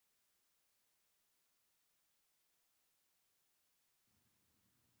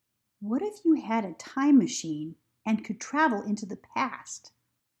What if you had a time machine and could travel into the past?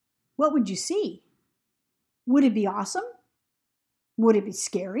 What would you see? Would it be awesome? Would it be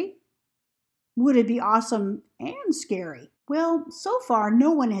scary? Would it be awesome and scary? Well, so far,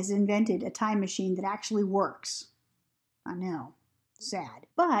 no one has invented a time machine that actually works. I know, sad.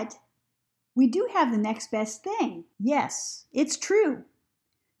 But we do have the next best thing. Yes, it's true.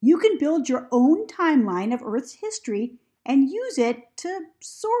 You can build your own timeline of Earth's history and use it to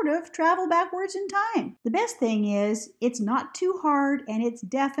sort of travel backwards in time. The best thing is, it's not too hard and it's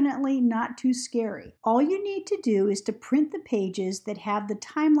definitely not too scary. All you need to do is to print the pages that have the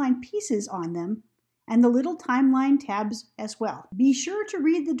timeline pieces on them and the little timeline tabs as well. Be sure to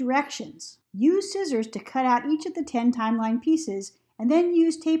read the directions. Use scissors to cut out each of the 10 timeline pieces and then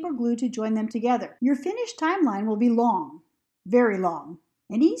use tape or glue to join them together. Your finished timeline will be long, very long.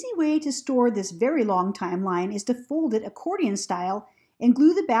 An easy way to store this very long timeline is to fold it accordion style and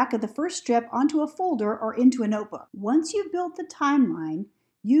glue the back of the first strip onto a folder or into a notebook. Once you've built the timeline,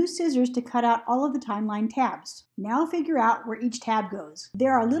 use scissors to cut out all of the timeline tabs. Now figure out where each tab goes.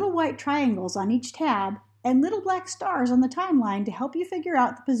 There are little white triangles on each tab and little black stars on the timeline to help you figure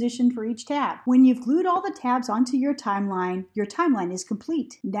out the position for each tab. When you've glued all the tabs onto your timeline is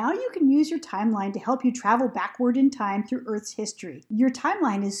complete. Now you can use your timeline to help you travel backward in time through Earth's history. Your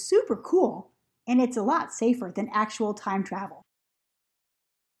timeline is super cool, and it's a lot safer than actual time travel.